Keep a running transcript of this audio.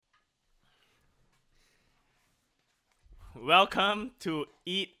Welcome to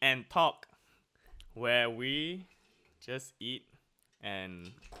Eat and Talk, where we just eat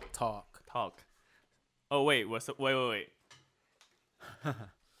and Talk. talk. Oh wait, wait.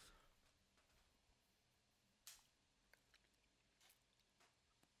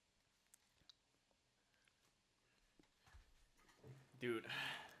 Dude,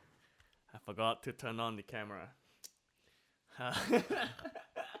 I forgot to turn on the camera.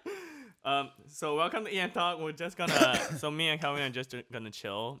 So welcome to Eat and Talk. We're just gonna so me and Calvin are just gonna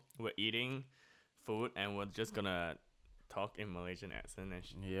chill. We're eating food and we're just gonna talk in Malaysian accent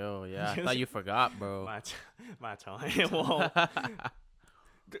and Yo, yeah. I thought you forgot, bro. Whoa.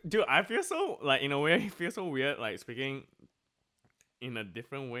 Dude, I feel so like in a way it feels so weird like speaking in a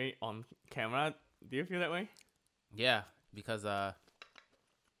different way on camera. Do you feel that way? Yeah, because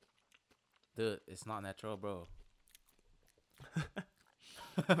dude, it's not natural, bro.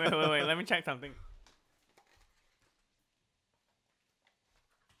 Wait, let me check something.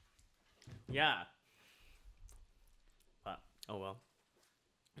 Yeah. But oh well.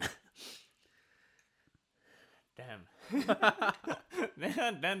 Damn.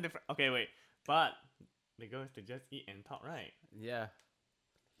 then different. Okay, wait. But the goal is to just eat and talk, right? Yeah,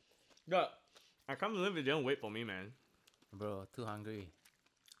 But I can't believe they don't wait for me, man. bro, too hungry.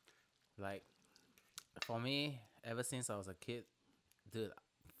 Like, for me, ever since I was a kid, dude,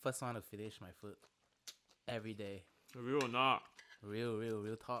 first one to finish my food every day. Real or not?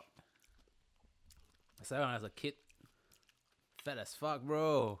 Real talk. So when I was a kid, fat as fuck,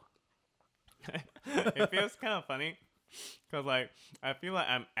 bro. It feels kind of funny because like I feel like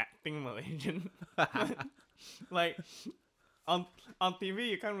I'm acting Malaysian. Like on TV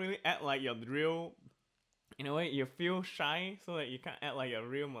you can't really act like you're real. In a way you feel shy so that you can't act like you're a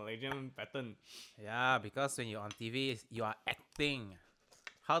real Malaysian pattern. Yeah, because when you're on TV, you are acting.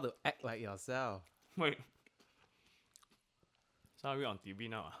 How to act like yourself. Wait. So are we on TV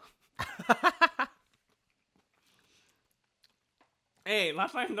now? Hey,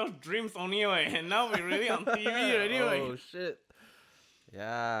 last time those dreams only and now we're really on TV already. Oh, shit.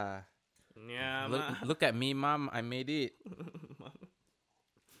 Yeah. Yeah, Look at me, mom. I made it.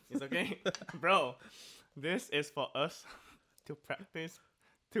 It's okay. Bro, this is for us to practice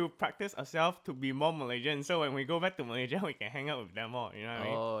ourselves to be more Malaysian. So when we go back to Malaysia, we can hang out with them more. You know what I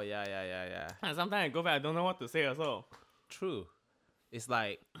mean? Oh, yeah. And sometimes I go back, I don't know what to say also. True. It's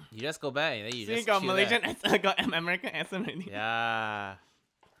like, you just go back and then you See, just got chill Malaysian there. accent, got American accent already. Yeah.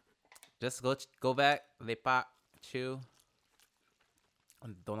 Just go back, lepak, chill.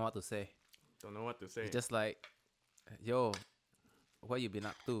 Don't know what to say. Don't know what to say. It's just like, yo, what you been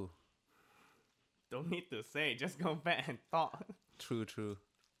up to? Don't need to say. Just go back and talk. True.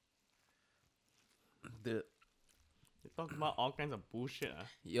 Dude, You talk about all kinds of bullshit.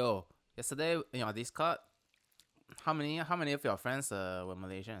 yo, yesterday in your Discord, how many of your friends were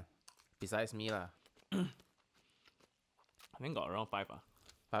Malaysian? Besides me lah. I think got around 5.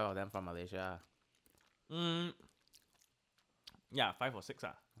 5 of them from Malaysia. Yeah, 5 or 6.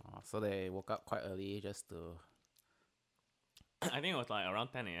 So they woke up quite early just to. I think it was like around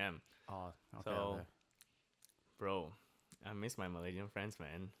 10 a.m. Oh, okay. So, Okay. Bro, I miss my Malaysian friends,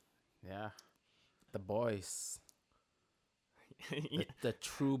 man. Yeah, the boys, the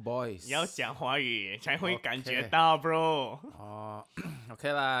true boys. 要讲华语才会 Okay. 感觉到 bro。哦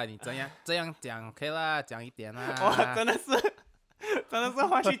，OK 啦，你这样讲 OK 啦，讲一点啦。哇，真的是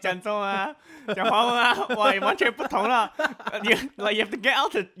话去讲中文啊，讲华文啊，哇，完全不同了。you have to get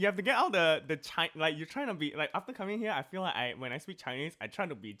out the like you're trying to be like after coming here, I feel like when I speak Chinese, I try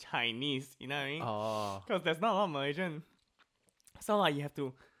to be Chinese, you know what I mean? 哦 Because there's not a lot of Malaysian, so like you have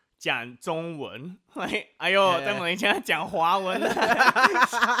to 讲中文，like 哎呦， Yeah. 在马来西亚讲华文，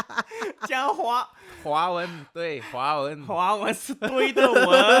讲华文对华文，华文是对的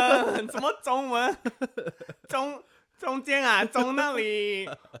文，什么中文？中间啊，中那里，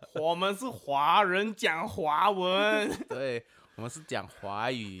我们是华人讲华文，对我们是讲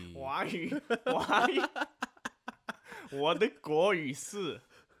华语。华语，我的国语是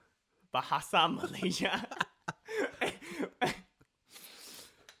Bahasa Malaysia。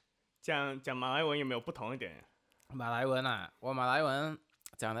讲马来文有没有不同一点？马来文啊，我马来文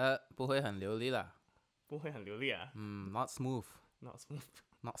讲的不会很流利啦。不会很流利啊Not smooth. ？Not smooth.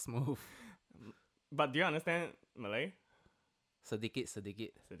 Not smooth. But do you understand Malay? Sedikit.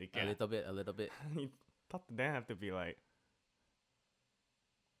 Sedikit. A little bit. You talk to them have to be like,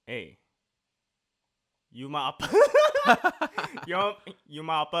 hey, you ma apa? you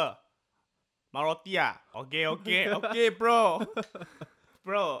ma apa? Ma roti ah? Okay, bro.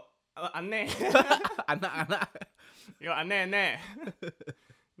 Bro, aneh. Anak. Yo, aneh.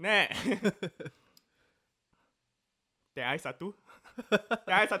 Nek. Teh ais satu.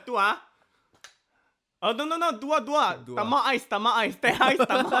 Teh ais satu ah. Oh no, dua. Tambah ais. Teh ais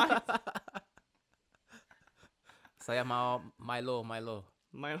tambah ais. Saya mau Milo. Milo.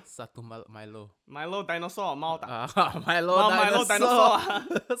 Satu Milo. Milo dinosaur mau tak? Milo Milo dinosaur.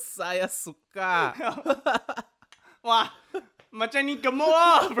 dinosaur. Saya suka. Wah, macam ni gemuk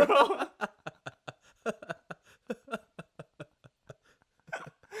lah, bro.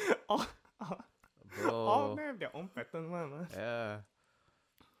 All they have their own pattern one. Yeah.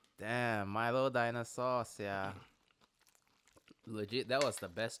 Damn, Milo dinosaur, yeah. Legit, that was the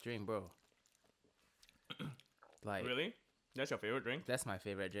best drink, bro. Like, Really? That's your favorite drink? that's my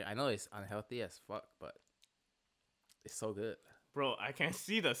favorite drink. I know it's unhealthy as fuck, but it's so good. Bro, I can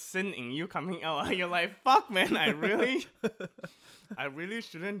see the sin in you coming out. You're like, fuck, man, I really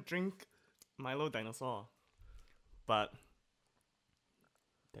shouldn't drink Milo dinosaur. But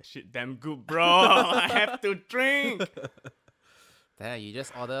that shit damn good, bro. I have to drink. Damn, you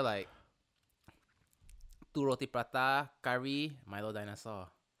just order like 2 roti prata, curry, Milo dinosaur.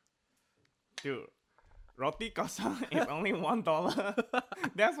 Dude, roti kosong is only $1.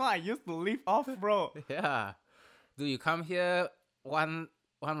 That's what I used to live off, bro. Yeah. Dude, you come here, one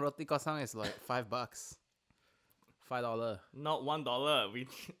roti kosong is like $5. $5. Not $1. We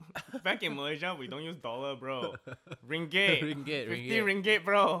back in Malaysia, we don't use dollar, bro. Ringgit. Ringgit, 50 ringgit. ringgit,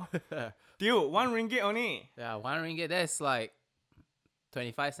 bro. Dude, 1 ringgit only. Yeah, 1 ringgit, that's like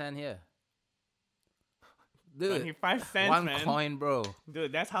 25 cents here. Dude, 25 cents, one man. coin, bro.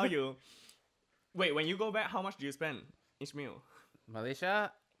 Dude, that's how you... Wait, when you go back, how much do you spend each meal? Malaysia,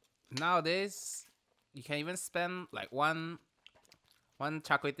 nowadays, you can even spend like one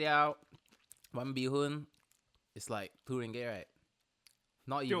char kway teow, one bihun. It's like 2 ringgit, right?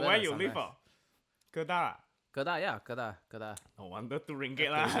 Not even. Dude, where you sometimes. live for? Kedah. Kedah, yeah, Kedah. No wonder 2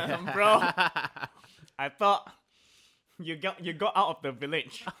 ringgit lah, bro. I thought you got out of the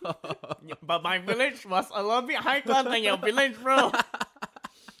village. But my village was a little bit high class than your village, bro.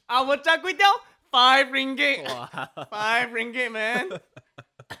 Our char kway teow, 5 ringgit. Wow. 5 ringgit, man.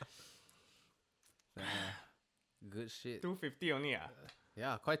 Good shit. 250 only ah.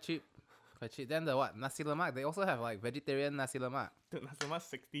 Yeah, quite cheap. Then the what? Nasi lemak. They also have like vegetarian nasi lemak. Dude, that's about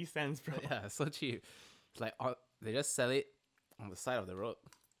 60 cents, bro. Yeah, so cheap. It's like they just sell it on the side of the road.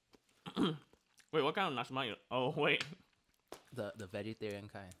 Wait, what kind of nasi lemak you... Oh, wait. The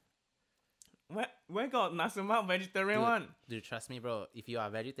vegetarian kind. Where got nasi lemak vegetarian one? Dude, trust me, bro. If you are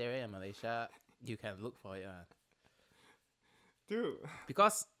vegetarian in Malaysia, you can look for it. Dude.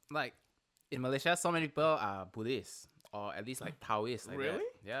 Because like in Malaysia, so many people are Buddhists or at least like Taoists. Like Really?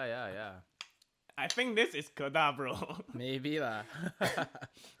 That. Yeah. I think this is Kedah, bro. Maybe lah.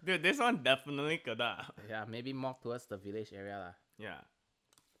 Dude, this one definitely Kedah. Yeah, maybe more towards the village area lah. Yeah.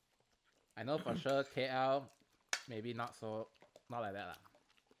 I know for sure KL, maybe not like that lah.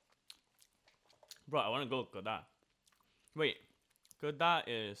 Bro, I want to go to Kedah. Wait, Kedah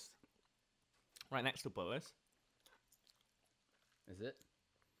is right next to Perlis. Is it?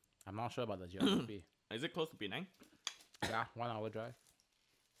 I'm not sure about the geography. Is it close to Penang? Yeah, 1 hour drive.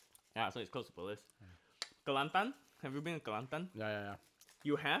 Yeah, so it's close to Perlis. Kelantan? Have you been to Kelantan? Yeah.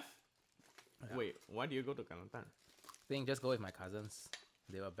 You have? Yeah. Wait, why do you go to Kelantan? I think just go with my cousins.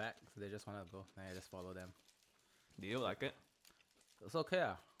 They were back, so they just wanted to go. And I just follow them. Do you like it? It's okay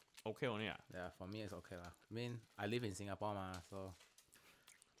lah. Okay only ah. Yeah, for me it's okay lah. I mean, I live in Singapore ma, so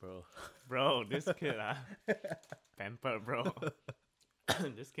bro. Bro, this kid pampered, bro.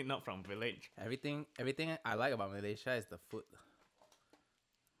 This kid not from village. Everything I like about Malaysia is the food.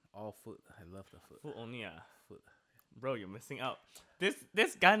 All food. I love the food. Food only ah. Food. Bro, you're missing out.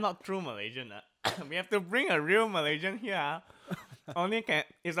 This guy not true Malaysian ah. We have to bring a real Malaysian here ah. Only can...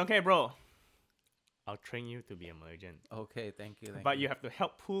 It's okay, bro. I'll train you to be a Malaysian. Okay, thank you. But you have to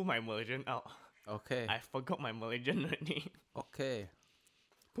help pull my Malaysian out. Okay. I forgot my Malaysian already. Okay.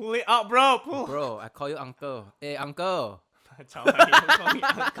 Pull it out, bro. Pull. Bro, I call you uncle. Hey, uncle.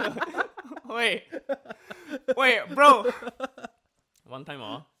 Wait, bro. One time,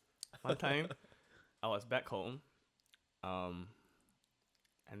 I was back home, and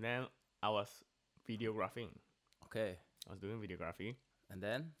then I was videographing. Okay. I was doing videography, And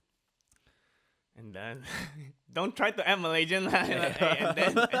then? Don't try to act Malaysian lah. and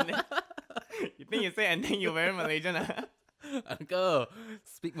then, you think you say and then you very Malaysian lah. Uncle,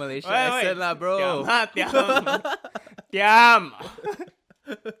 speak Malaysian accent lah, bro. Diam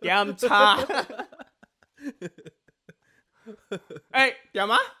cha. Hey,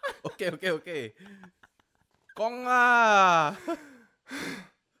 diam ah. Okay. Kong ah.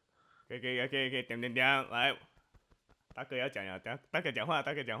 OK，点，来，大哥要讲呀，大哥讲话，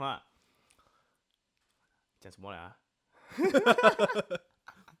讲什么了啊？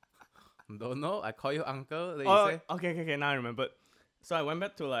 Don't know. I call you uncle. Then you Oh, say, okay. Now I remembered. So I went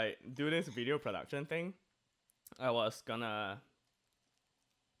back to like do this video production thing. I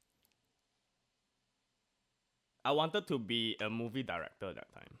wanted to be a movie director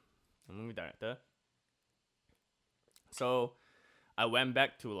that time. A movie director. So I went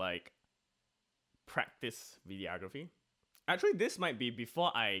back to like practice videography. Actually, this might be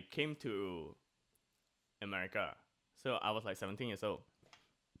before I came to America. So I was like 17 years old.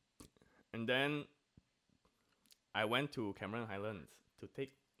 And then I went to Cameron Highlands to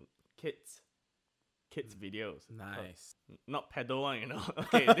take kids videos. nice. Not pedal one, you know.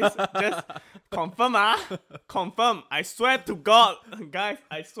 Okay, this just confirm, confirm. I swear to God, guys.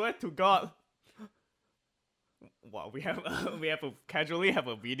 I swear to God. Wow, we have casually have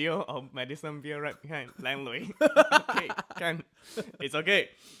a video of Madison Beer right behind Lang Lui. Okay, it's okay.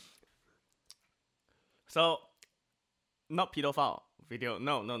 So, not pedophile video.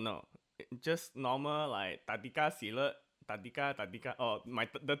 No. Just normal like Tadika Silat. Tadika. Oh,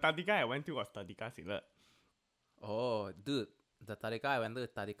 the Tadika I went to was Tadika Silat. Oh, dude. The Tadika I went to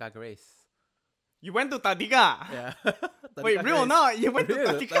Tadika Grace. You went to Tadika? Yeah. Wait, Tadika real or Grace. not? You went to Real,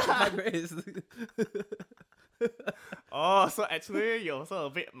 Tadika? Grace. Oh, so actually you're also a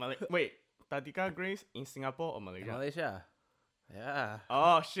bit Wait, Tadika Grace in Singapore or In Malaysia? Malaysia. Yeah.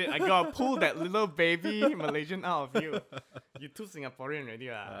 Oh shit, I gotta pull that little baby Malaysian out of you. You too Singaporean already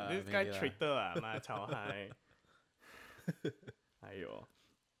lah. This guy maybe lah. traitor lah, ma chao hai. Aiyo.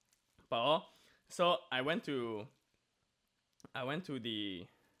 But so I went to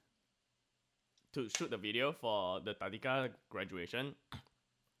shoot the video for the Tadika graduation.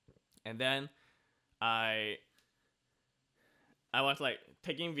 And then I was like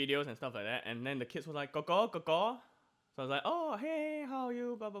taking videos and stuff like that, and then the kids were like, Koko. So I was like, oh, hey, how are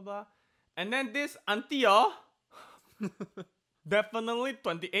you? Blah, blah, blah. And then this auntie, definitely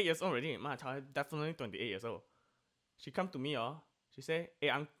 28 years old already. Ma, definitely 28 years old. She come to me, she say,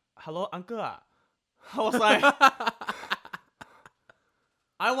 hey, hello, uncle. I was like,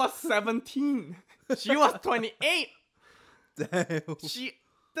 I was 17. She was 28. Damn.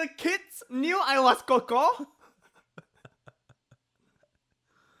 The kids knew I was Koko.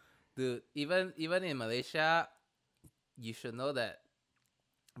 Dude, even in Malaysia, you should know that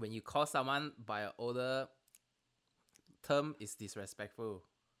when you call someone by an older term, is disrespectful,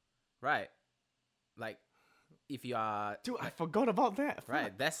 right? Like, if you are Dude, I forgot about that.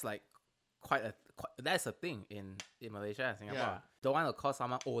 right, that's like that's a thing in Malaysia and Singapore. Yeah. Don't want to call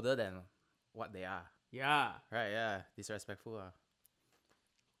someone older than what they are, Yeah. right? Yeah, disrespectful.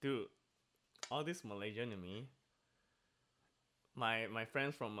 Dude, all this Malaysian in me. My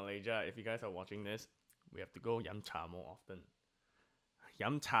friends from Malaysia, if you guys are watching this, we have to go yam cha more often.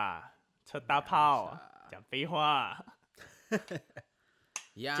 Yam cha, 吃大炮，讲废话。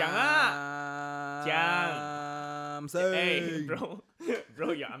Yeah. 讲啊，讲。Hey,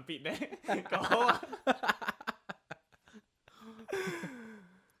 bro, your armpit there. Go.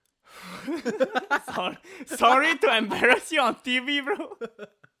 Sorry to embarrass you on TV, bro.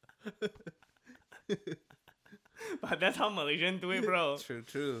 But that's how Malaysians do it, bro.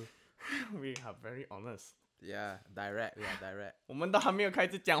 True. We are very honest. Yeah, direct. We are direct. 我们都还没有开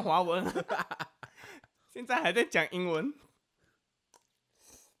始讲华文，现在还在讲英文。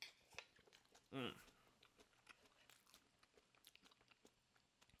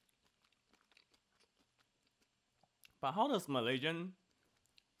But how does Malaysian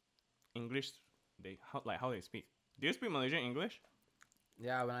English how they speak? Do you speak Malaysian English?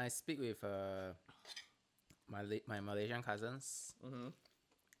 Yeah, when I speak with my Malaysian cousins,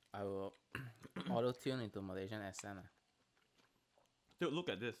 I will auto tune into Malaysian accent. Dude, look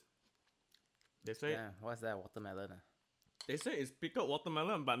at this. They say Yeah, what's that? Watermelon. they say it's pickled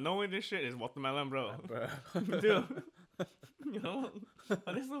watermelon, but no way this shit is watermelon, bro. Bro. Dude, you know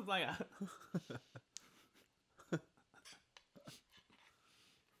what this looks like?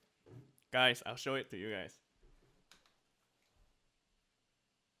 Guys, I'll show it to you guys.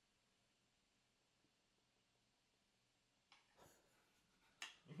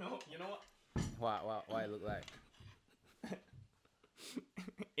 You know what? What it look like?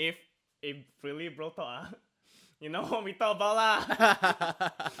 If really bro talk, you know what we talk about lah.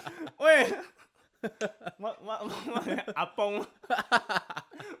 Wait, what? Apong?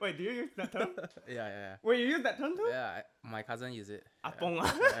 Wait, do you use that term? Yeah. Wait, you use that term too? Yeah, my cousin use it. Apong.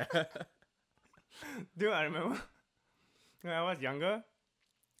 Yeah. Dude, I remember when I was younger,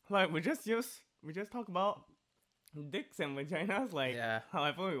 like we just talk about dicks and vaginas like Yeah.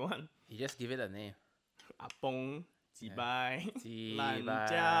 however we want. You just give it a name. Apong, jibai, Jibai. lan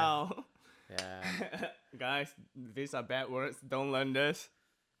jiao. Yeah. Guys, these are bad words. Don't learn this.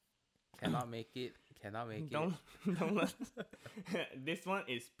 Cannot make it. Cannot make Don't learn. This one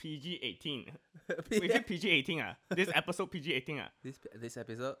is PG-18. it. Is it PG-18 ah? This episode PG-18 ah? This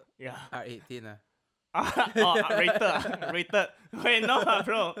episode Yeah. R18 ah. Rated. Wait, no lah,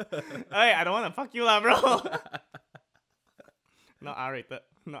 bro. Hey, I don't want to fuck you lah, bro. Not R-rated.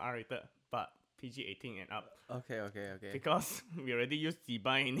 Not R-rated. But PG-18 and up. Okay. Because we already used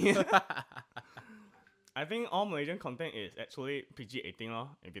Ziba in here. I think all Malaysian content is actually PG-18 lor,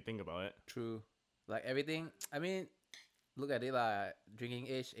 if you think about it. True. Like everything. I mean, look at it lah. Drinking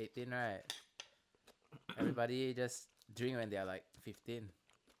age 18, right? Everybody just drink when they are like 15.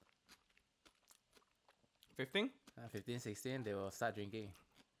 15? 15, 16, they will start drinking.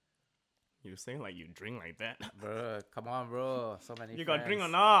 You say like you drink like that. Bro, come on, bro. So many You friends. got drink or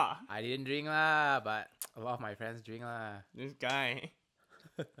not? I didn't drink lah, but a lot of my friends drink lah. This guy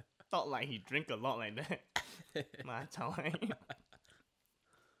thought like he drink a lot like that.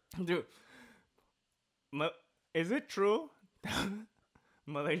 Dude, is it true that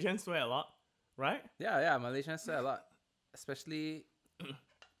Malaysians swear a lot, right? Yeah, Malaysians swear a lot. Especially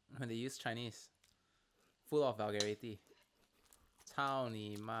when they use Chinese. Full of vulgarity. 操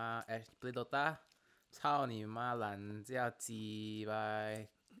你妈 play Dota 操你妈懒觉鸡掰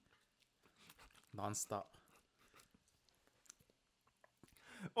non-stop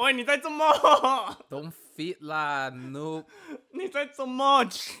喂，你在做么？ don't feed 啦 noob 你在做么？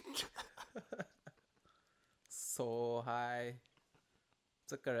 so high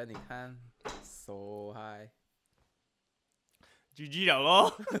这个人你看 so high GG 了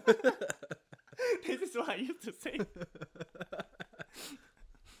咯。This is what I used to say.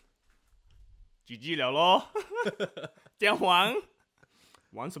 GG 了咯。姜黄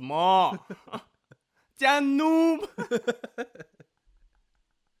玩什么？加 noob。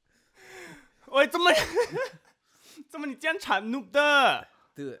喂，怎么你这样惨 noob 的？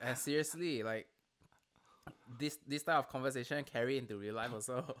 dude and seriously like this type of conversation carry into real life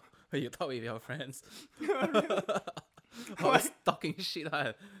also when you talk with your friends always talking shit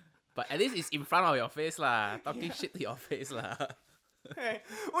lah. But at least it's in front of your face lah. Talking shit to your face lah.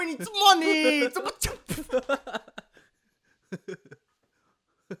 喂，你怎么讲？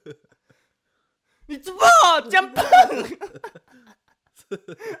你怎么这样笨？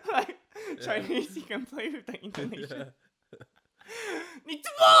 Like Chinese, you can play with the intonation. 你怎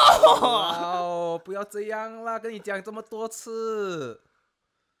么？哇，不要这样啦！跟你讲这么多次。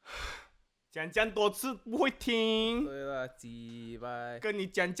讲这样多次不会听。对了，鸡掰。跟你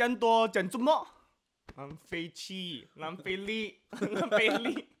讲这样多，讲什么？浪费气，浪费力，浪费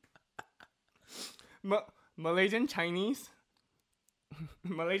力。Malaysian Chinese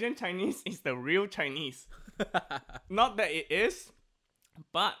is the real Chinese. Not that it is,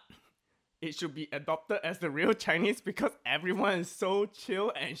 but it should be adopted as the real Chinese because everyone is so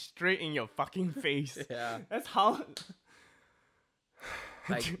chill and straight in your fucking face. Yeah. That's how.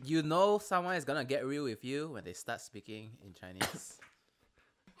 Like, you know someone is gonna get real with you when they start speaking in Chinese.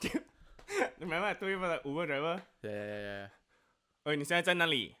 Remember I told you about the Uber driver? Yeah. 喂，你现在在哪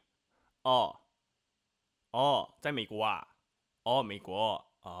里？在美国啊。美国。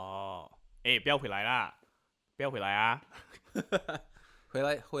不要回来啦，不要回来啊。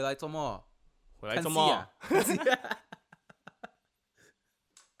回来做么？回来做么？看戏啊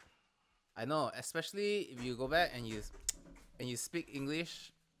I know, especially if you go back and you speak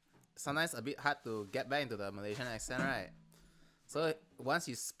English, sometimes a bit hard to get back into the Malaysian accent, right? So once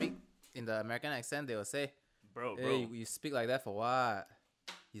you speak in the American accent, they will say, Bro. "Hey, you speak like that for what?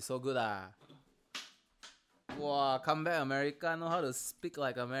 You so good ah." Wow, come back America, know how to speak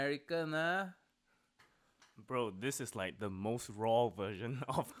like American, huh? Bro, this is like the most raw version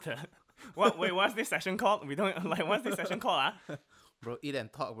of the. Wait, what's this session called? We don't like. What's this session called? Bro, eat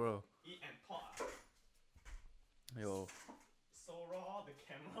and talk, bro. Eat and talk. Yo. So raw, the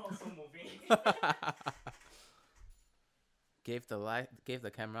camera also moving. Gave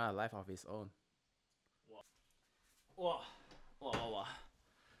the camera a life of its own. Wow.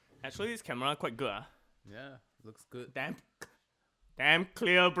 Actually, this camera quite good. Yeah, looks good. Damn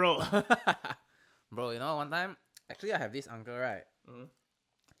clear, bro. Bro, you know, one time, actually I have this uncle, right?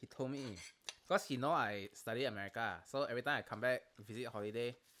 He told me, because he know I study America, so every time I come back visit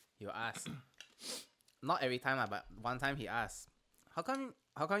holiday, he will ask. Not every time, but one time he asked, how come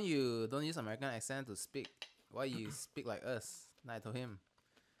you don't use American accent to speak? Why you speak like us? And I told him,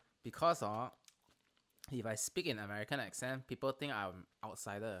 because if I speak in American accent, people think I'm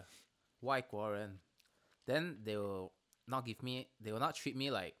outsider, 外国人. Then they will not treat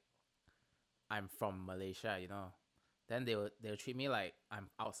me like I'm from Malaysia, you know. then they'll treat me like I'm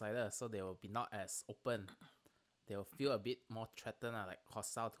outsider, so they will be not as open. They will feel a bit more threatened, like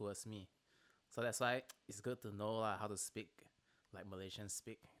hostile towards me. So that's why it's good to know how to speak like Malaysians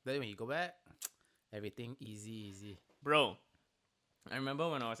speak. Then when you go back, everything easy. Bro, I remember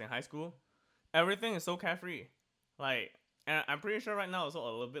when I was in high school, everything is so carefree. Like, and I'm pretty sure right now also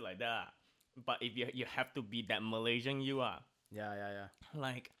a little bit like that. But if you have to be that Malaysian you are. Yeah.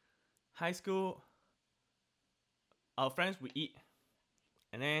 Like, high school, our friends we eat.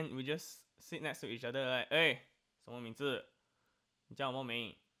 And then we just sit next to each other like, hey, 什么名字？你叫什么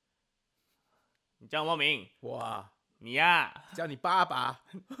名？你叫什么名？哇，你呀？叫你爸爸。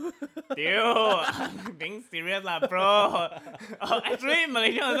Dude, being serious lah, bro. Oh, actually,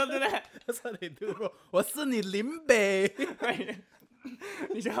 Malaysian also do that. That's what they do, bro. 我是你林北。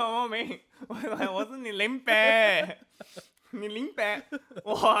你叫什么名？我是你林北。你林北，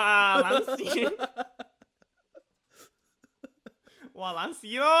哇，難死！哇，難死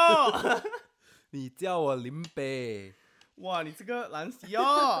咯！你叫我林北。哇，你這個難死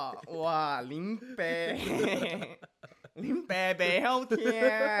哦！哇，林北，林北北好聽。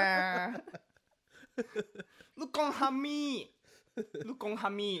你講蝦米？你講蝦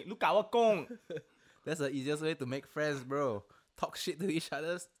米？你教我講。That's the easiest way to make friends, bro. Talk shit to each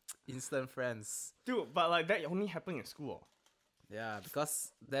other, instant friends. Dude, but like that only happen in school. Yeah,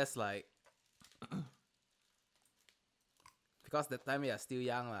 because that's like because that time you are still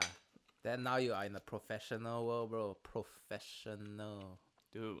young lah. Then now you are in the professional world, bro. Professional.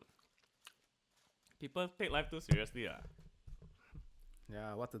 Dude. People take life too seriously.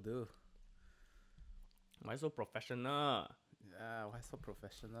 Yeah, what to do? Why so professional? Yeah, why so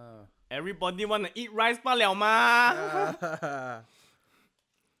professional? Everybody wanna eat rice 罢了嘛. Yeah.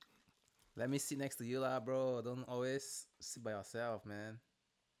 Let me sit next to you lah, bro. Don't always sit by yourself, man.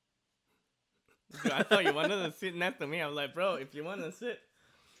 Dude, I thought you wanted to sit next to me. I'm like, bro, if you want to sit,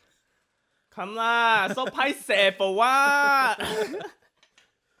 come lah. So paiseh for what?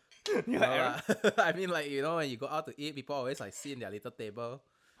 No lah. I mean, like, you know, when you go out to eat, people always like sit in their little table.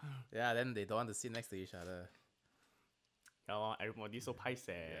 Yeah, then they don't want to sit next to each other. Yeah, everybody so paiseh.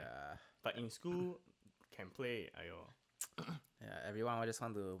 Yeah. But in school, can play. Ayo. Yeah, everyone will just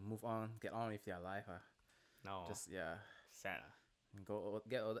want to move on, get on with their life. No. Just, yeah, sad. go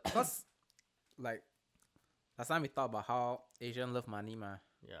get older. Because, like, last time we talked about how Asian love money, ma.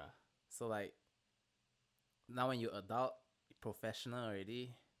 Yeah. So, like, now when you adult, professional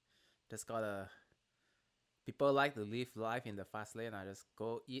already, just gotta... People like to live life in the fast lane. Just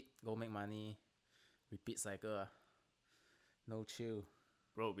go eat, go make money, repeat cycle. No chill.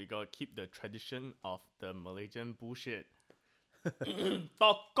 Bro, we gotta keep the tradition of the Malaysian bullshit.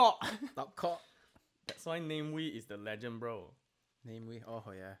 Tokok. Tokok. That's why Name Wee is the legend, bro. Name we. Oh,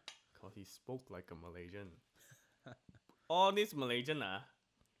 yeah. Because he spoke like a Malaysian. All these Malaysian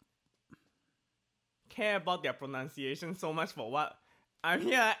care about their pronunciation so much for what? I'm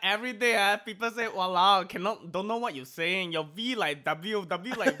here every day. People say, walao, don't know what you're saying. Your V like W,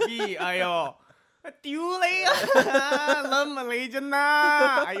 W like V. Ayo. Learn Malaysian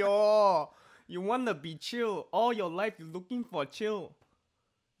na. Ayo. You wanna be chill. All your life you're looking for chill.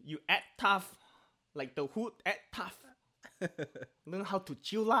 You act tough. Like the hood act tough. Learn how to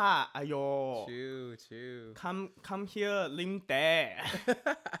chill lah. Ayo. Chill. Come here, Lim Te.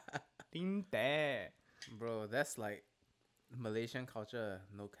 Lim Te. Bro, that's like Malaysian culture,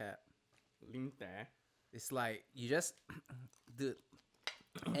 no cap. Lim Te. It's like you just dude,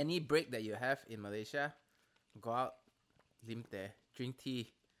 any break that you have in Malaysia, go out, lim teh, drink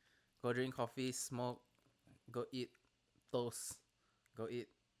tea, go drink coffee, smoke, go eat toast, go eat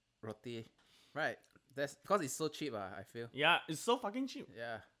roti. Right. That's because it's so cheap, I feel. Yeah, it's so fucking cheap.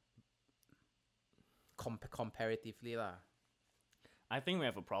 Yeah. Comparatively lah. I think we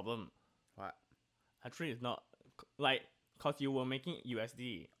have a problem. What? Actually, it's not. Like, because you were making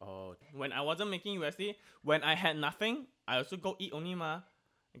USD. Oh. When I wasn't making USD, when I had nothing, I also go eat only ma.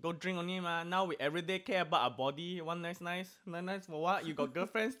 Go drink only ma. Now we everyday care about our body. One nice. Nice for what? You got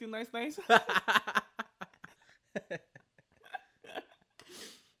girlfriend still nice.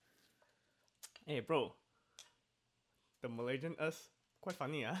 Hey bro. The Malaysian us quite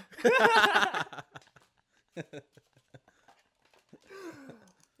funny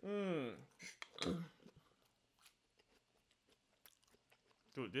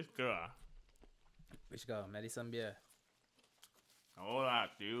Dude, this girl Which girl? Madison Beer. Oh lah,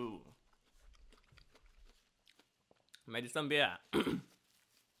 dude. Madison Beer.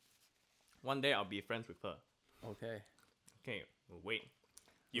 One day I'll be friends with her. Okay. Okay, we'll wait.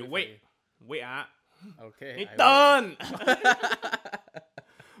 You wait. Wait Okay. It's done.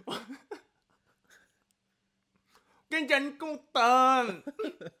 跟人工等，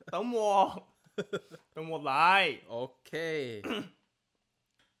等我，等我来。 OK。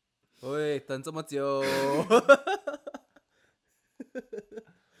喂，等这么久，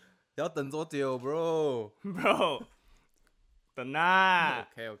要等多久，bro？ bro，等啊，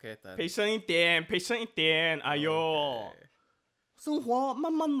 OK，等。陪剩一点，陪剩一点。哎呦， OK 生活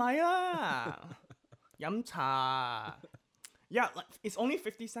慢慢来啊，饮茶。Yeah, like, it's only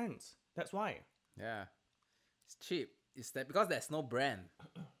 50 cents. That's why. Yeah, it's cheap. It's that because there's no brand.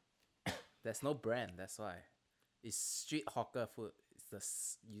 There's no brand. That's why. It's street hawker food.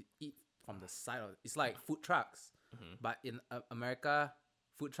 It's you eat from the side of. It's like food trucks, but in America,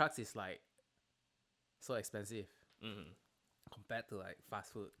 food trucks is like so expensive compared to like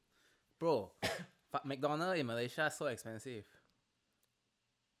fast food. Bro, McDonald's in Malaysia is so expensive.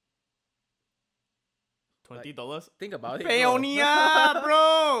 $20. Think about it. Pay Bro. only ah,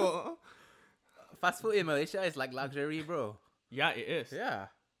 bro. Fast food in Malaysia is like luxury, bro. Yeah, it is. Yeah.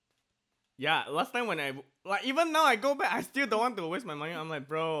 Yeah, last time when I like even now I go back, I still don't want to waste my money. I'm like,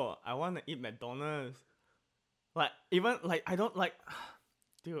 bro, I want to eat McDonald's. Like even like I don't like,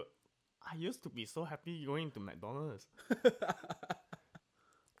 dude. I used to be so happy going to McDonald's.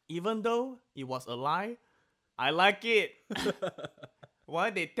 Even though it was a lie, I like it. Why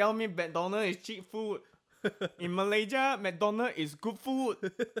they tell me McDonald's is cheap food? In Malaysia, McDonald's is good food.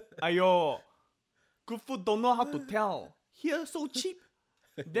 Ayo, good food don't know how to tell. Here so cheap.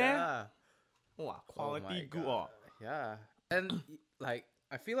 There, Yeah. wow, Oh quality my good. God. Yeah. And like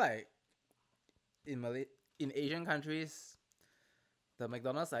I feel like in Asian countries, the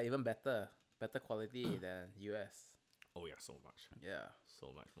McDonald's are even better quality than US. Oh yeah, so much, Yeah.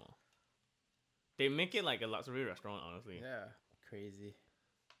 so much more. They make it like a luxury restaurant, honestly. Yeah. Crazy.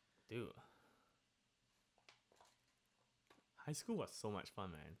 Dude. High school was so much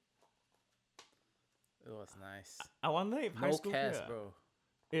fun, man. It was nice. I wonder if high No school cares, here, bro.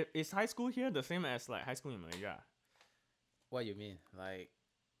 Is high school here the same as like high school in Malaysia? What you mean? Like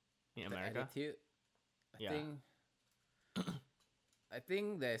In the America? attitude? Yeah. I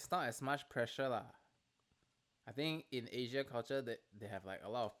think there's not as much pressure lah. I think in Asia culture they have like a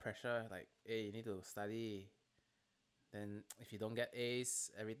lot of pressure, like hey, you need to study. Then if you don't get A's,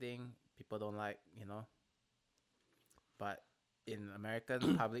 everything people don't like, you know. But in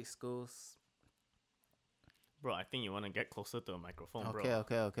American public schools, Bro, I think you want to get closer to a microphone, bro.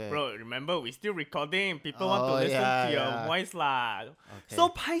 okay. Bro, remember we still recording. People want to Oh, listen yeah, to your yeah. voice lah. Okay. So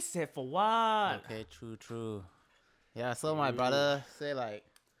paiseh for what? Okay, true. Yeah, so my brother say like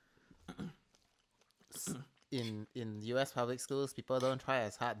in US public schools people don't try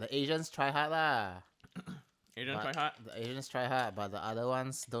as hard. The Asians try hard lah. Asian But try hard. The Asians try hard, but the other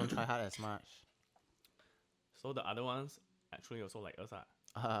ones don't try hard as much. So the other ones actually also like us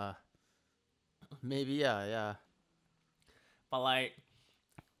ah. Maybe yeah. But like,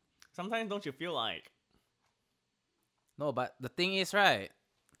 sometimes don't you feel like, No, but the thing is, right?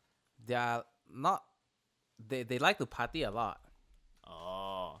 They are not. They like to party a lot.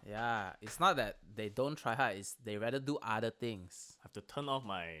 oh, Yeah, it's not that they don't try hard. It's they rather do other things. I have to turn off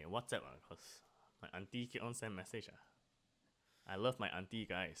my WhatsApp because my auntie keep on send message I love my auntie,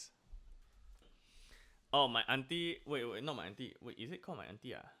 guys. Oh, my auntie. Wait, not my auntie. Wait, is it called my auntie?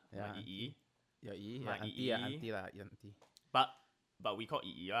 Yeah, My Yi. Your My auntie, yi. auntie lah, your auntie. But we call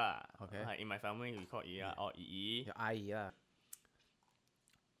Yi lah. Okay. Like in my family, we call Yi or Yi. Your ayi lah.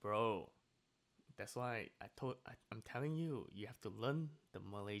 Bro, that's why I'm telling you, you have to learn the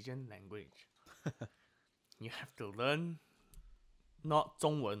Malaysian language. You have to learn not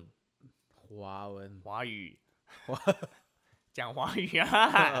中文，华文。华语，讲华语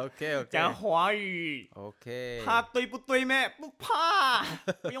啊， OK 讲华语， OK。怕对不对咩？不怕，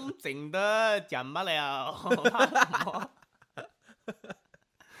不用紧的，讲罢了。怕什么？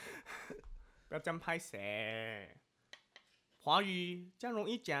不要这样拍谁？华语这样容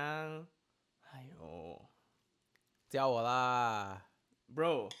易讲，哎呦教我啦。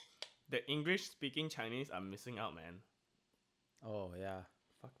 ，Bro, the English speaking Chinese are missing out, man. Oh yeah.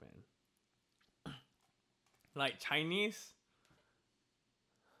 Fuck, man. Like Chinese,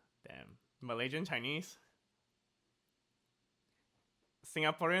 damn, Malaysian Chinese,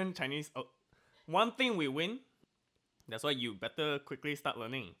 Singaporean Chinese. Oh, one thing we win. That's why you better quickly start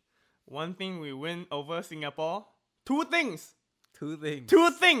learning. One thing we win over Singapore. Two things. Two things.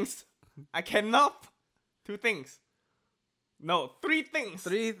 Two things. I cannot. Two things. No, three things.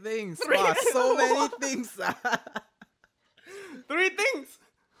 Three things. Three Wow, things. so many things. Three things.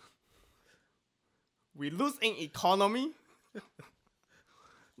 We lose in economy.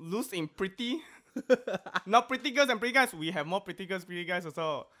 Lose in pretty. Not pretty girls and pretty guys. We have more pretty girls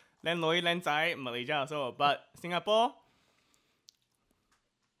also. 靚女靚仔 Malaysia also, but Singapore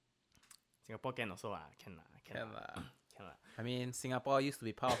can also can lah. can lah. I mean, Singapore used to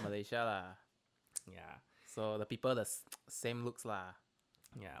be part of Malaysia lah. Yeah. So the people same looks lah.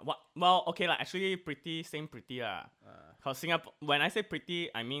 Yeah. Well, okay lah. Actually, pretty lah. Cause Singapore, when I say pretty,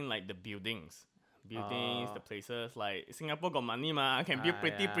 I mean like the buildings, the places. Like Singapore got money ma, can build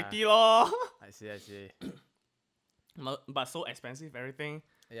pretty lor. I see. But so expensive everything.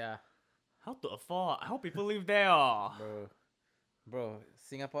 Yeah. How to afford? How people live there? Oh? Bro,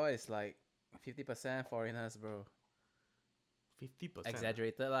 Singapore is like 50% foreigners, bro. 50%.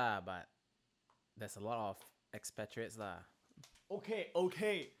 Exaggerated lah, but there's a lot of expatriates lah. Okay.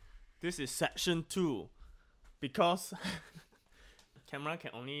 This is section 2. Because camera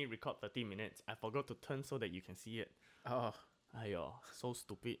can only record 30 minutes. I forgot to turn so that you can see it. Oh, Ayo, so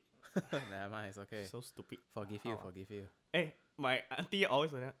stupid. never mind, it's okay. So stupid. Forgive you. Hey, my auntie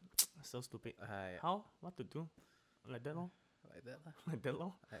always like that. So stupid. Yeah. How? What to do? Like that lor. Like that lah. Like that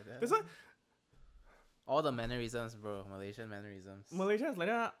lor. Like that. That's why All the mannerisms, bro. Malaysian mannerisms. Malaysia is like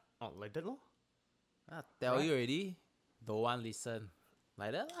that. Oh, like that lor. Tell Right? you already. Don't want listen.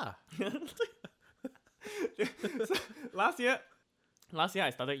 Like that lah. So, last year I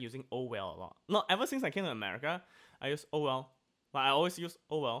started using Oh Well a lot. No, ever since I came to America, I use Oh Well. But I always use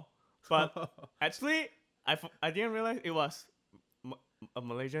Oh Well. But actually, I didn't realize it was a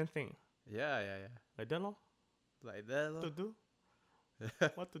Malaysian thing. Yeah. Like that lor. Like that What to lor. do?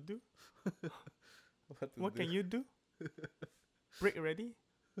 What to do? What to What do? can you do? Break already?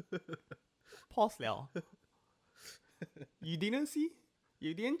 Pause liao. You didn't see?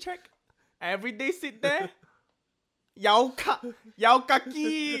 You didn't check? Every day sit there? Yao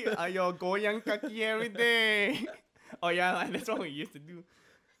kaki! Ayo, goyang kaki every day. Oh yeah, like, that's what we used to do.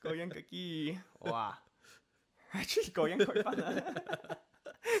 Goyang kaki. Wow. Actually, goyang quite fun.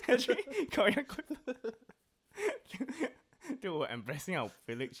 Actually, goyang quite fun. Dude, we're embracing our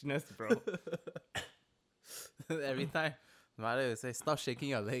villageness, bro. Every time, mother will say, "Stop shaking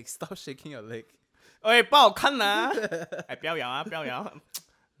your leg. Stop shaking your leg." 喂，不好看呐、哎，不要摇啊，不要摇，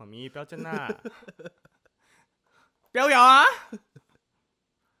妈咪不要震啊，不要摇啊，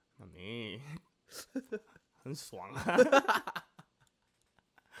妈咪，很爽啊，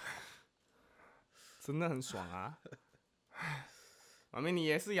真的很爽啊，妈咪你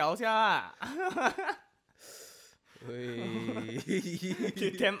也是摇一下啊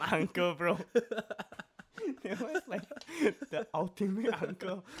You damn uncle, bro. That was like the ultimate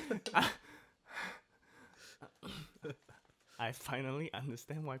uncle. I finally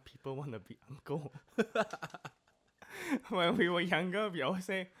understand why people want to be uncle. When we were younger, we always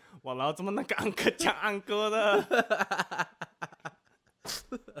say, 我老怎么那个 uncle 讲 uncle 的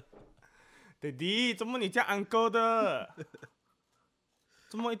Daddy 怎么你叫 uncle 的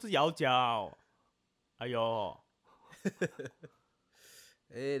怎么一直摇脚哎呦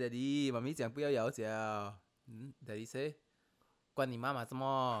Hey, Daddy, 妈咪讲不要摇脚。Daddy say， 关你妈妈什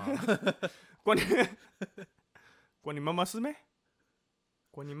么？关你妈妈事咩？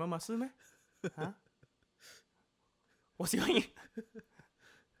关你妈妈事咩？啊？我喜欢你。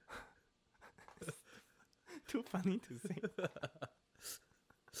Too funny to say.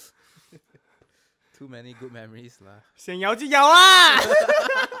 Too many good memories lah. 想摇就摇啊！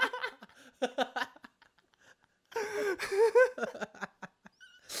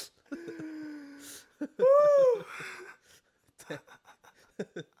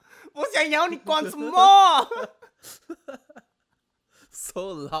我想摇，你管什么？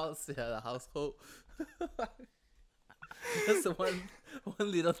 So loud, sia, the household. Just one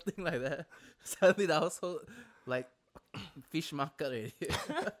little thing like that. Suddenly the household like fish market already.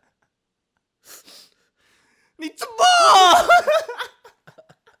 你怎么？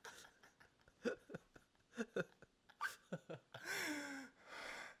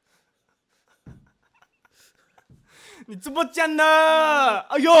你怎么讲呢？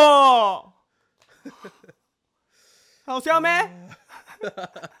哎呦，好笑没？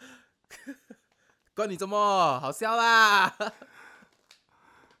关你怎么？好笑啦！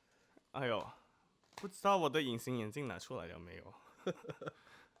哎呦，不知道我的隐形眼镜拿出来了没有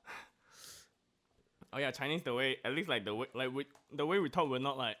？Oh yeah, Chinese the way, at least like the way we talk, we're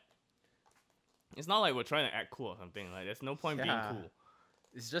not like, it's not like we're trying to act cool or something. Like there's no point being cool.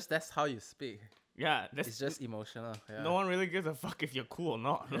 It's just that's how you speak. Yeah, It's just emotional. Yeah. no one really gives a fuck if you're cool or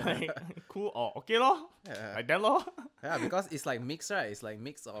not. Like cool or okay lor, Yeah. like that lor. Yeah, because it's like mix, right? It's like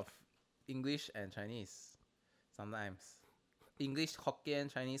mix of English and Chinese. Sometimes English, Hokkien,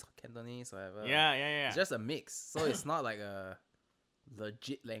 Chinese, Cantonese, whatever. Yeah. It's just a mix, so it's not like a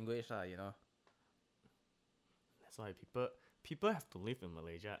legit language, lah. You know. That's why people have to live in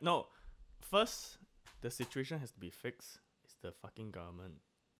Malaysia. No, first the situation has to be fixed. It's the fucking government.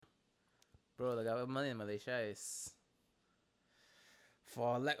 Bro, the government in Malaysia is,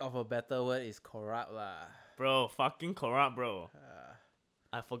 for lack of a better word, is corrupt lah. Bro, fucking corrupt, bro. Uh,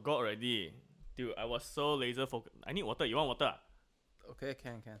 I forgot already. Dude, I was so laser focused. I need water. You want water? okay,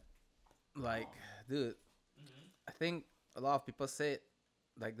 can. Like, dude, I think a lot of people say,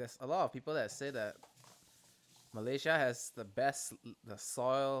 like, there's a lot of people that say that Malaysia has the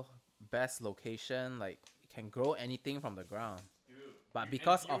soil, best location, like, you can grow anything from the ground. Dude, But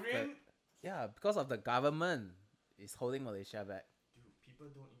because of the government is holding Malaysia back. Dude, people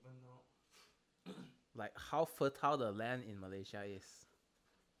don't even know. Like how fertile the land in Malaysia is.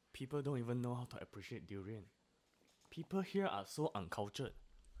 People don't even know how to appreciate durian. People here are so uncultured.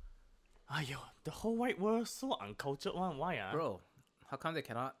 Ayo, the whole wide world so uncultured one. Why Bro, how come they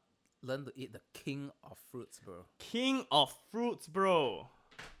cannot learn to eat the king of fruits, bro? King of fruits, bro.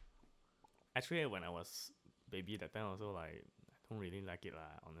 Actually, when I was baby that time also, like, I don't really like it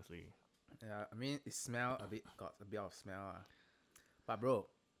lah, honestly. Yeah, I mean it got a bit of smell. But bro,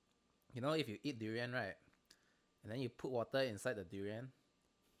 you know if you eat durian, right? And then you put water inside the durian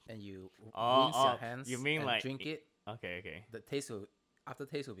and you rinse your hands you mean and like drink it, Okay. the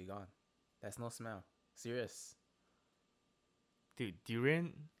aftertaste will be gone. There's no smell. Serious. Dude,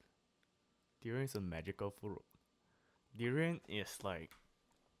 durian is a magical fruit. Durian is like,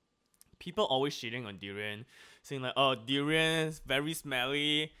 people always shitting on durian, saying like, oh, durian is very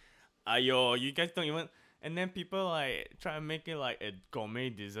smelly. Ayo, you guys don't even. And then people like try to make it like a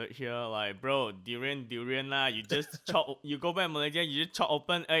gourmet dessert here. Like, bro, durian lah. You just chop. You go back Malaysia, you just chop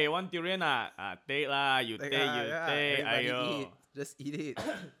open. Hey, one durian lah. Take lah. You take. Everybody Ayo. eat. Just eat it.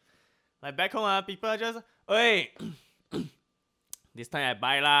 Like back home, people are just, hey, this time I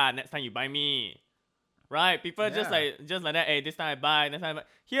buy lah. Next time you buy me. Right? People are just like that. Hey, this time I buy. Next time I buy.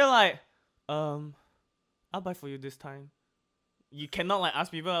 Here like, I'll buy for you this time. You cannot like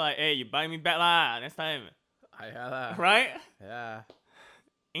ask people like, hey, you buy me back lah next time. Yeah lah. Right? Yeah.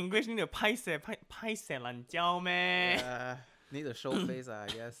 English need to 拍寫爛膠咩? Yeah. Need to show face, I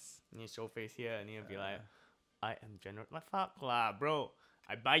guess. Need to show face here. Need to be like, I am generous. Like, fuck lah, bro.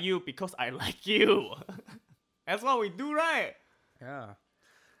 I buy you because I like you. That's what we do, right? Yeah.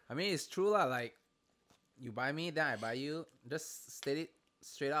 I mean, it's true lah. Like, you buy me, then I buy you. Just state it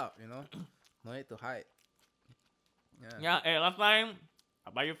straight out, you know? No need to hide. Yeah, hey, last time, I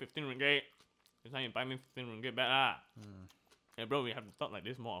buy you 15 ringgit. This time you buy me 15 ringgit back lah. Hey, bro, we have to talk like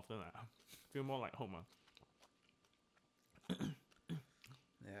this more often lah. Feel more like home.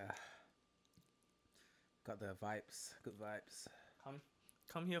 Yeah. Got the vibes. Good vibes.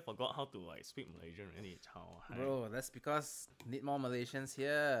 Come here, forgot how to like speak Malaysian really. Bro, that's because need more Malaysians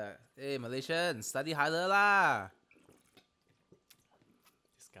here. Hey, Malaysians, study harder lah.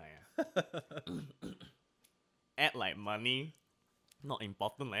 This guy act like money not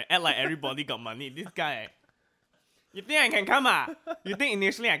important. Like act like everybody got money. This guy. You think I can come You think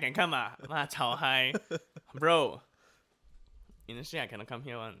initially I can come Chao hai. Bro. Initially I cannot come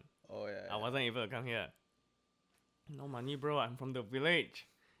here one. Oh yeah. I wasn't able to come here. No money, bro. I'm from the village.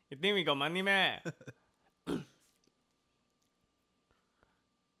 You think we got money, man?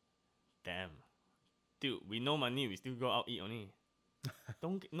 Damn. Dude, we no money, we still go out eat only.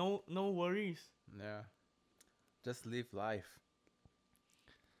 No worries. Yeah. Just live life.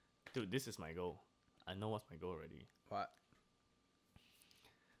 Dude, this is my goal. I know what's my goal already. What?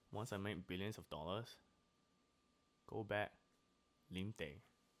 Once I make billions of dollars, go back, Lim Teh.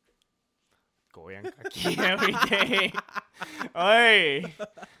 Goyang kaki every day. Oi!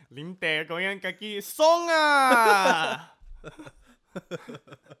 Lim Teh, goyang kaki. Song ah!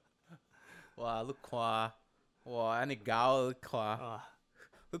 Wow, look qua. Wow, anh này gạo look qua.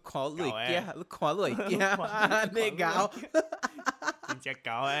 Look qua lưỡi kia, look qua lưỡi kia. Anh này gạo.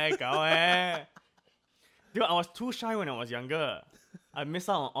 Dude, I was too shy when I was younger. I missed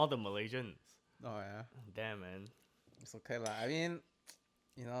out on all the Malaysians. Oh yeah. Damn, man. It's okay lah. I mean,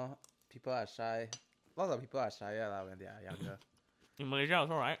 you know, people are shy. Lots of people are shyer lah when they are younger. In Malaysia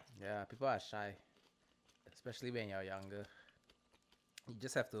also, right? Yeah, people are shy. Especially when you're younger. You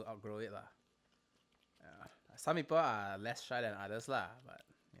just have to outgrow it lah. Yeah. Some people are less shy than others lah, but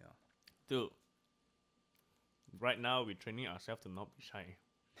you know. Dude. Right now, we're training ourselves to not be shy.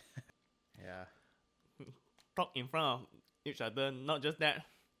 Yeah. Talk in front of each other, not just that.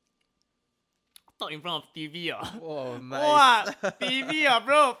 Talk in front of TV Oh, nice. Wow, TV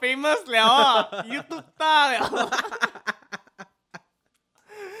bro, famous 了 YouTube star 了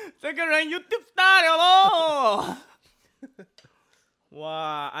这个人 YouTube star 了咯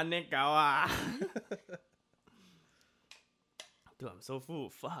哇，安尼搞啊 Dude, I'm so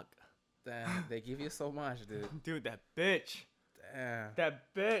full. Fuck. Damn, they give you so much, dude. Dude, that bitch. Damn.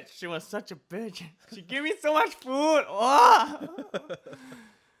 That bitch. She was such a bitch. She gave me so much food. Oh!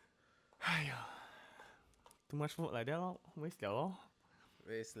 !aiya! Too much food like that, lor. Waste liao, lor.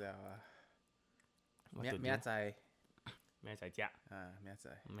 Waste 了啊。 What to do? 明仔明仔食。啊，明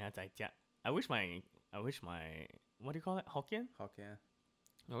仔 明仔食. I wish my what do you call it? Hokkien? Hokkien.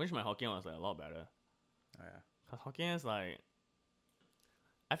 I wish my Hokkien was like a lot better. Oh yeah. Cause Hokkien is like,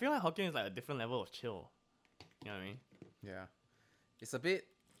 I feel like Hokkien is like a different level of chill. You know what I mean? Yeah. It's a bit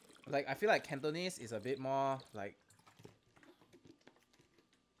like I feel like Cantonese is a bit more like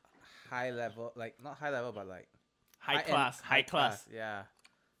high level, like not high level but like High high-end- class. Yeah.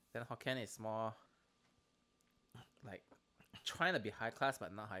 Then Hokkien is more like trying to be high class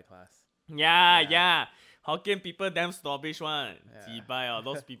but not high class. Yeah, Yeah. yeah. Hokkien people damn snobbish one. Yeah. Jibai, or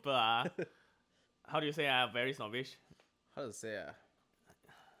those people are. How do you say very snobbish How to say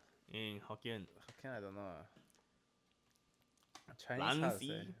in Hokkien? Hokkien I don't know. Chinese how to Lancy?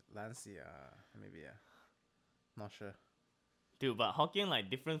 say? Lancy, maybe yeah. Not sure. Dude, but Hokkien like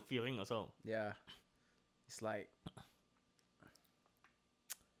different feeling also. Yeah. It's like I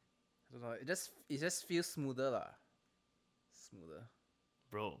don't know, it just feels smoother lah. Smoother.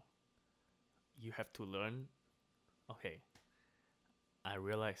 Bro, you have to learn. Okay.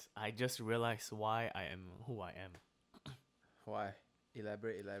 I just realized why I am who I am. Why?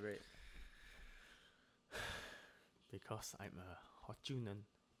 Elaborate. Because I'm a Hojunan.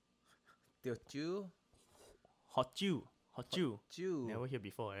 Teochew? Hoju. Jew. Never hear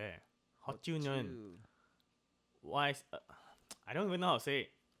before, eh? Hojunan. Jew. Why? I don't even know how to say it.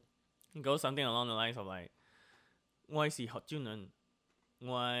 It goes something along the lines of like, why is he Hojunan?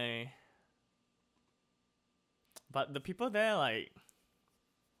 Why? But the people there, like,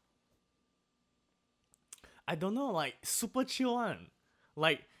 I don't know, like, super chill one.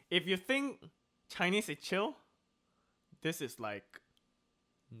 Like, if you think Chinese is chill, this is like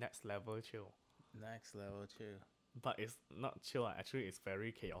next level chill. Next level chill. But it's not chill. Actually, it's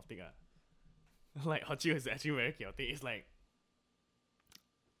very chaotic. Like, Hoju is actually very chaotic. It's like,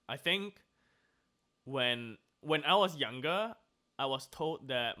 I think when I was younger, I was told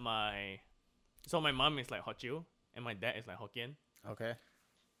that my mom is like Hoju and my dad is like Hokkien. Okay.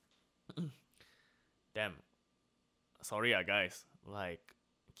 Damn. Sorry, guys. Like,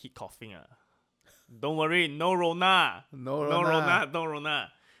 keep coughing. Don't worry, no Rona. No No Rona. Rona, no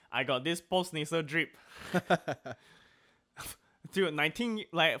Rona. I got this post-nasal drip. Dude, 19,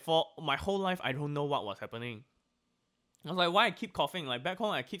 like, for my whole life, I don't know what was happening. I was like, why I keep coughing? Like, back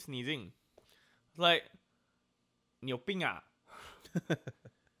home, I keep sneezing. It's like, 你有病啊?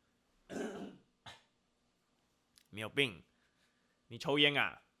 没有病. 你抽烟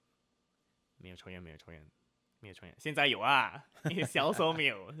啊? 没有抽烟。现在有啊. 小时候没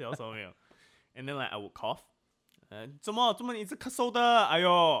有. And then like I would cough. 怎么你一直咳嗽的? 哎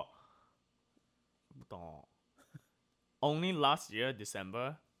呦. 不懂. Only last year,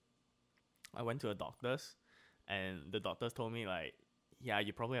 December, I went to a doctor's and the doctors told me like, yeah,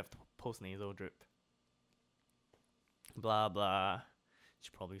 you probably have post-nasal drip. Blah, blah.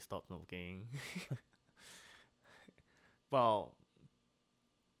 Should probably stop smoking. Well,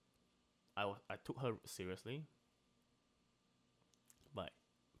 I took her seriously. But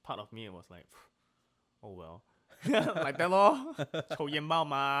part of me was like, oh well. Like that lor. 抽烟帽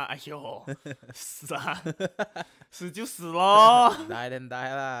嘛. 哎呦. 死啊. 死就死咯. Die then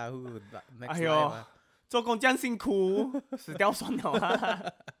die lah. Who next 哎 life 呦. 啊？做工这样辛苦. 死掉算了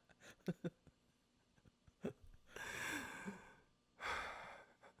啊. "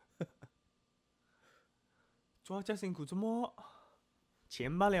做这样辛苦怎么？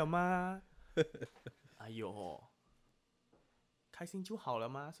钱罢了吗？哎呦，开心就好了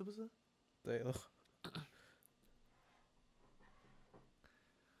嘛，是不是？对咯。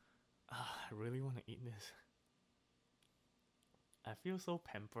I really want to eat this. I feel so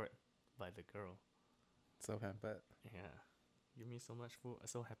pampered by the girl. So pampered. Yeah, give me so much food. I'm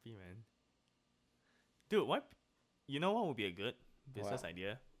so happy, man. Dude, what? You know what would be a good business What?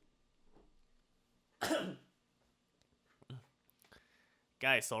 idea?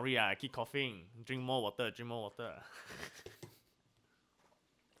 Guys, sorry, I keep coughing. Drink more water.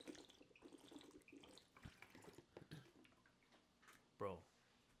 Bro,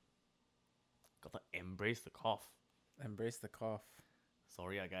 gotta embrace the cough. Embrace the cough.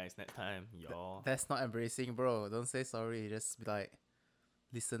 Sorry, guys. Next time, y'all. That's not embracing, bro. Don't say sorry. Just be like,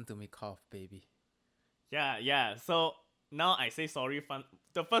 listen to me cough, baby. Yeah. So now I say sorry.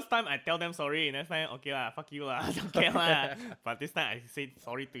 The first time I tell them sorry. Next time, okay lah, fuck you lah, don't care lah. But this time I say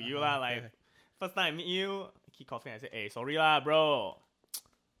sorry to you lah. Like, first time I meet you, keep coughing. I say, hey, sorry lah, bro.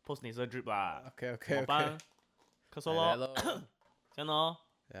 Post nasal drip lah. Okay, 怎么 okay, 办？咳嗽 Like 咯 that，lor. 这样咯，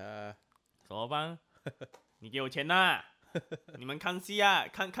 Yeah. 怎么办？你给我钱呐、你们看戏啊，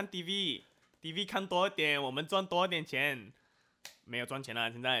看 TV 看多一点，我们赚多一点钱。没有赚钱啦，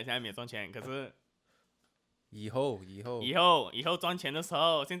现在没有赚钱，可是以后以后赚钱的时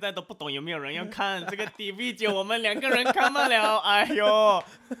候，现在都不懂有没有人要看这个 TV，只有我们2个人看罢了。哎呦，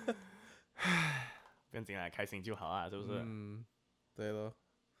不用紧啦，开心就好啊，是不是？对咯，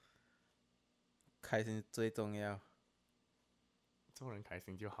开心最重要。做人开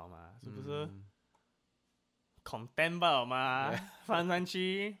心就好嘛，是不是？content 吧，好吗？放上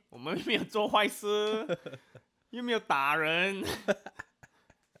去，我们又没有做坏事，又没有打人。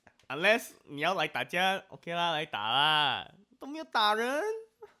Unless 你要来打架，OK 啦，来打啦，都没有打人。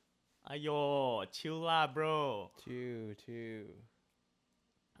哎呦，chill 啦，bro。chill。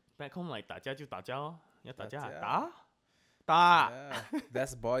 Back home 来打架就打架哦，要打架打打。Yeah,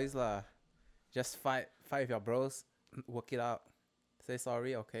 that's boys lah. Just fight with your bros, work it out. Say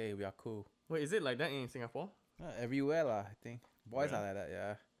sorry, okay, we are cool. Wait, is it like that in Singapore? Everywhere lah, I think. Boys are like that,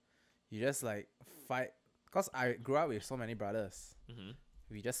 yeah. You just like fight. Cause I grew up with so many brothers.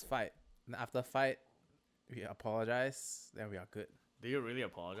 We just fight. And after fight, we apologize, then we are good. Do you really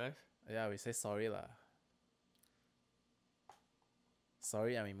apologize? Yeah, we say sorry lah.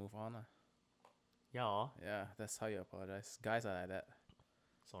 Sorry and we move on lah. Yeah, oh. Yeah, that's how you apologize. Guys are like that.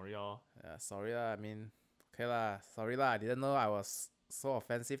 Sorry, oh. Yeah, sorry lah. I mean, okay lah. Sorry lah. I didn't know I was so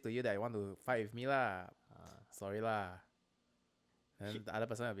offensive to you that you want to fight with me lah. Sorry lah. Then the other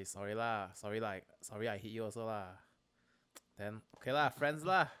person will be sorry lah. Sorry I hit you also lah. Then okay lah, friends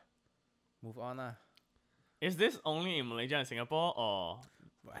lah. Move on lah. Is this only in Malaysia and Singapore, or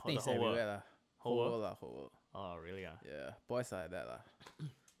I think it's whole world? everywhere lah. Whole world? Whole world. Oh, really? Yeah, boys are like that lah. I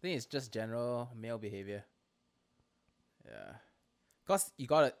think it's just general male behavior. Yeah, cause you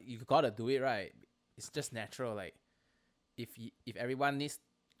gotta do it right. It's just natural. Like if everyone needs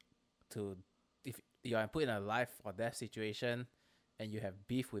to, if you are put in a life or death situation, and you have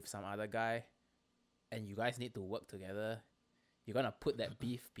beef with some other guy, and you guys need to work together, you're gonna put that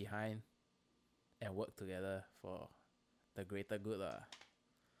beef behind, and work together for the greater good lah.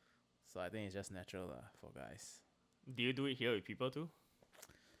 So I think it's just natural lah for guys. Do you do it here with people too?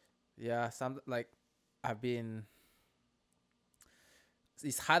 Yeah,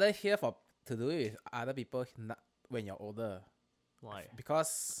 it's harder here to do it with other people when you're older. Why?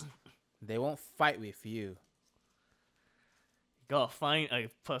 Because they won't fight with you. You gotta find a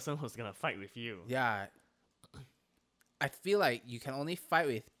person who's gonna fight with you. Yeah. I feel like you can only fight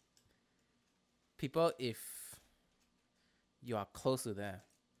with people if you are close to them.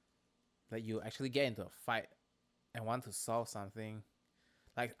 Like you actually get into a fight and want to solve something.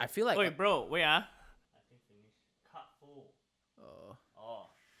 Like I feel like Wait, bro, wait I think finish. Cut full. Oh.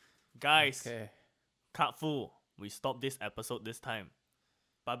 Guys, okay. cut full. We stop this episode this time.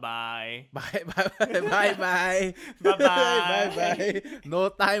 Bye-bye. Bye. Bye. Bye-bye. No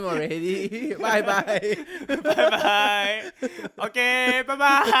time already. Bye. Bye-bye. Okay,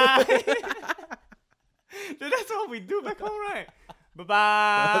 bye-bye. Dude, that's what we do back home, right?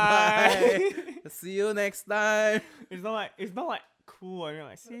 Bye-bye. See you next time. It's not like cool. I mean,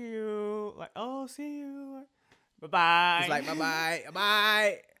 like, see you. Like, oh, see you. Bye-bye. It's like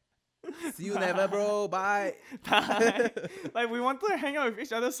bye. See you never, bro. Bye. Bye. Like, we wanted to hang out with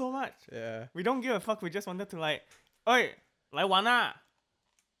each other so much. Yeah. We don't give a fuck. We just wanted to like, oi, 来玩啊.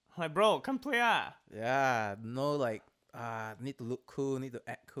 Like, bro, come play ah. Yeah. No, like, need to look cool. Need to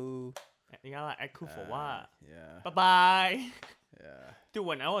act cool. Yeah, like, act cool for what? Yeah. Bye-bye. Yeah. Dude,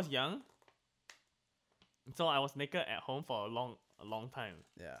 when I was young, so I was naked at home for a long time.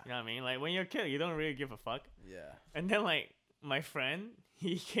 Yeah. You know what I mean? Like, when you're a kid, you don't really give a fuck. Yeah. And then, like, my friend,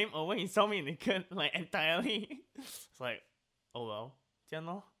 he came over, he saw me naked, like, entirely. It's like, oh well, 这样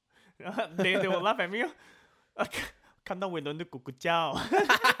咯. They will laugh at me. 看到伟伦的咕咕叫。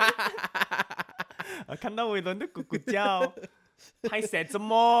看到伟伦的咕咕叫。拍摄怎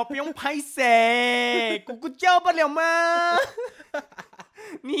么？不用拍摄，咕咕叫不了吗？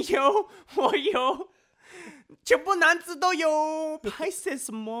你有，我有，全部男子都有，拍摄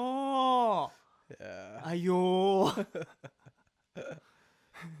什么？ Yeah. 哎呦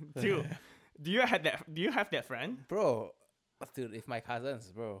，Dude, do you have that friend? Bro, dude, if my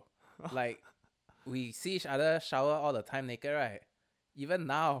cousins, bro, like, we see each other shower all the time naked, right? Even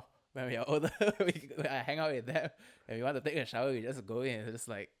now, when we are older, I hang out with them, and we want to take a shower, we just go in and just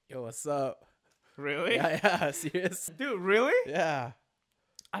like, yo, what's up? Really? Yeah, serious. Dude, really? Yeah.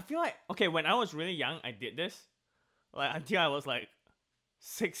 I feel like, okay, when I was really young, I did this. Like, until I was like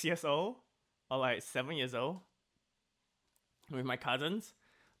 6 years old. or like 7 years old with my cousins.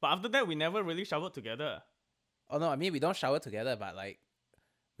 But after that, we never really showered together. Oh no, I mean we don't shower together, but like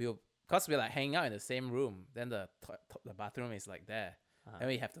cause we're like hanging out in the same room. Then the bathroom is like there. Then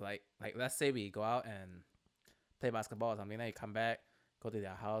we have to like let's say we go out and play basketball or something. Then you come back, go to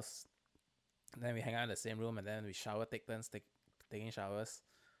their house. Then we hang out in the same room, and then we shower, take turns taking showers.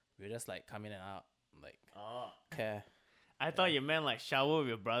 We just like come in and out, like okay. I thought you meant like shower with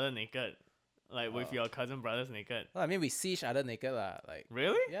your brother naked, like with your cousin brothers naked. Well, I mean we see each other naked lah, like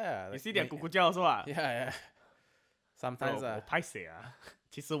Really? yeah. You like, see their 咕咕叫 also 啊 Yeah. Sometimes 我拍谁啊？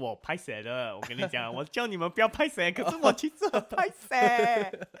其实我拍谁的，我跟你讲，我叫你们不要拍谁，可是我其实很拍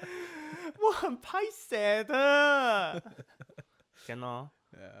谁，我很拍谁的。天哦，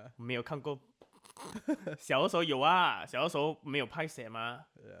 Yeah. 没有看过。小的时候有啊，小的时候没有拍谁吗？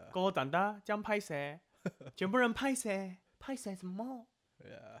 Yeah. 过后长大这样拍谁？全部人拍谁？拍谁什么？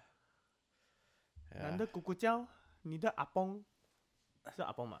 Yeah. 男的咕咕叫，你的阿公是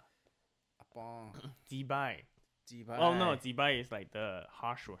阿公嘛？阿公鸡掰。鸡掰 Oh no, 鸡掰 is like the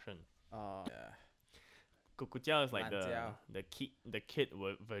harsh version. Oh yeah. 咕咕叫 is like 懒觉 the kid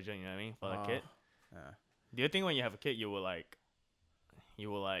version. You know what I mean? For the kid. Yeah. Do you think when you have a kid, you will like,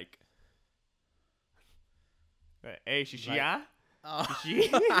 hey, 嘻嘻啊， Oh. 嘻嘻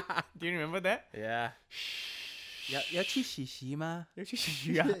Do you remember that? Yeah. 要去洗洗吗？要去嘻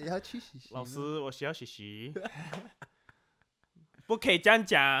嘻啊，要去洗洗。老师，我需要嘻嘻。不可以这样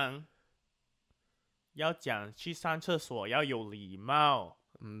讲，要讲去上厕所要有礼貌。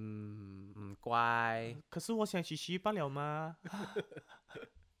乖。可是我想嘻嘻罢了吗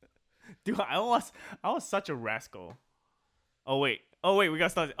？Dude, I was such a rascal. Oh wait, we gotta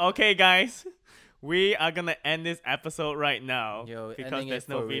start. Okay, guys, we are gonna end this episode right now Yo, because ending there's it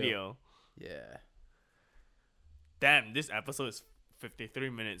no for real. video. Yeah. Damn, this episode is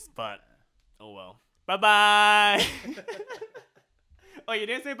 53 minutes, but oh well. Bye bye. Oh, you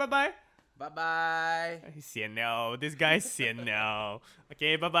didn't say bye bye? Bye bye. 闲聊 This guy's 闲聊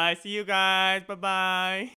Okay, bye bye. See you guys. Bye bye.